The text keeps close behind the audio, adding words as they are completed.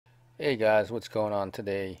Hey guys, what's going on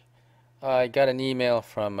today? I got an email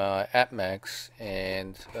from AppMex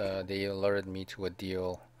and they alerted me to a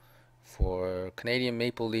deal for Canadian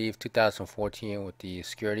Maple Leaf 2014 with the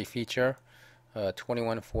security feature,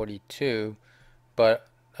 2142. But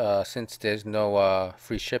since there's no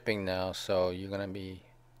free shipping now, so you're gonna be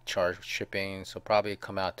charged shipping, so probably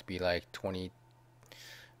come out to be like 20.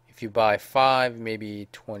 If you buy five, maybe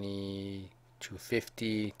 20 to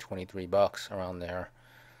 50, $23 around there.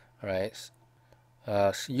 All right.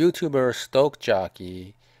 YouTuber Stoke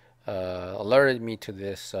Jockey alerted me to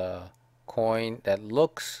this coin that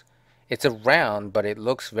looks, it's a round, but it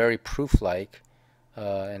looks very proof-like.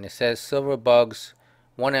 And it says SilverBug's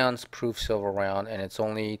 1 ounce proof silver round, and it's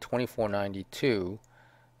only 24.92.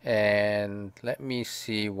 And let me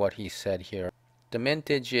see what he said here. The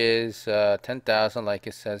mintage is 10,000, like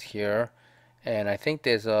it says here. And I think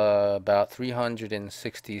there's about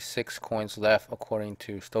 366 coins left according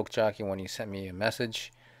to Stoke Jockey when he sent me a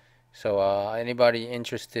message. So anybody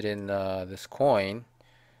interested in this coin,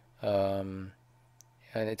 um,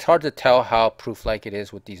 and it's hard to tell how proof-like it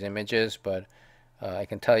is with these images, but I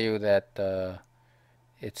can tell you that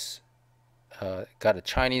it's got a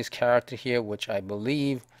Chinese character here, which I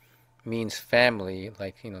believe means family,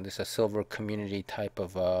 like, you know, this is a silver community type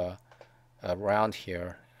of round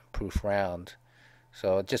here, proof round.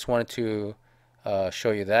 So just wanted to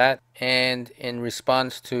show you that. And in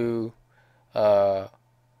response to uh,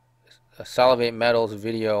 Salivate Metal's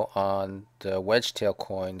video on the Wedgetail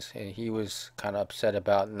coins, and he was kind of upset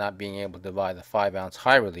about not being able to buy the 5 ounce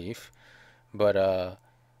high relief. But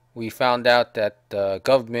we found out that the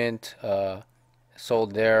government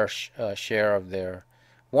sold their share of their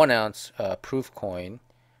 1 ounce proof coin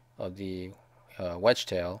of the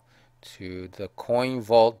Wedgetail to the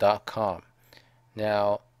coinvault.com.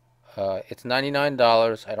 Now, it's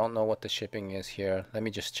 $99. I don't know what the shipping is here. Let me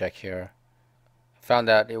just check here. Found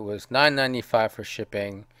out it was $9.95 for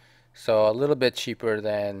shipping, so a little bit cheaper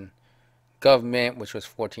than government, which was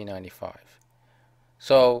 $14.95.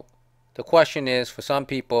 So the question is, for some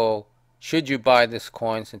people, should you buy this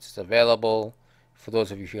coin since it's available? For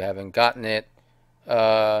those of you who haven't gotten it,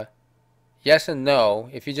 yes and no.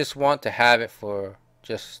 If you just want to have it for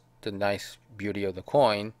just the nice beauty of the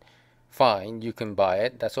coin, fine, you can buy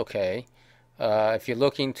it. That's okay. If you're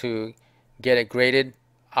looking to get it graded,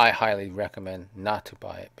 I highly recommend not to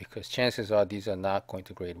buy it because chances are these are not going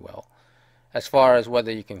to grade well. As far as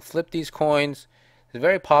whether you can flip these coins, it's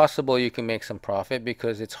very possible you can make some profit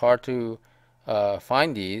because it's hard to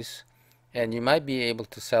find these, and you might be able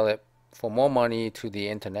to sell it for more money to the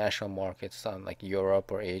international markets like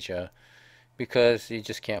Europe or Asia because you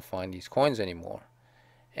just can't find these coins anymore.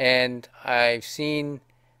 And I've seen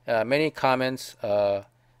many comments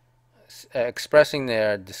expressing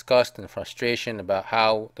their disgust and frustration about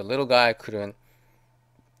how the little guy couldn't,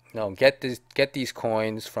 get these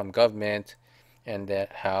coins from government, and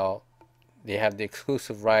that how they have the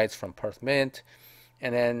exclusive rights from Perth Mint,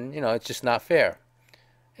 and then it's just not fair.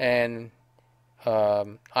 And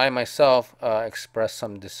I myself expressed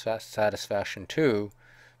some dissatisfaction too,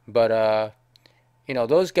 but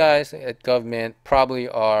those guys at government probably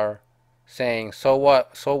are saying, so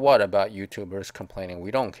what? So what about YouTubers complaining?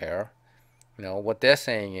 We don't care. What they're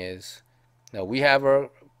saying is, we have our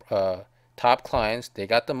top clients, they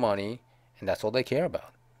got the money, and that's all they care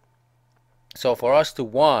about. So for us to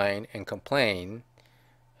whine and complain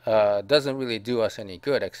doesn't really do us any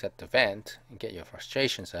good except to vent and get your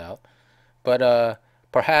frustrations out. But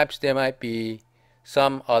perhaps there might be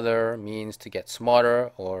some other means to get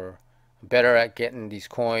smarter or better at getting these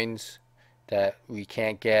coins that we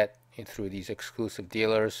can't get through these exclusive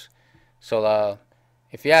dealers. So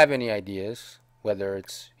if you have any ideas, whether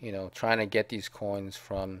it's trying to get these coins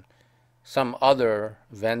from some other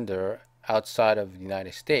vendor outside of the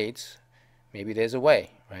United States, maybe there's a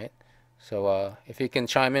way, right? So if you can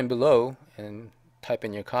chime in below and type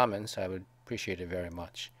in your comments, I would appreciate it very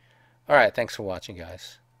much. All right, thanks for watching,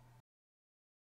 guys.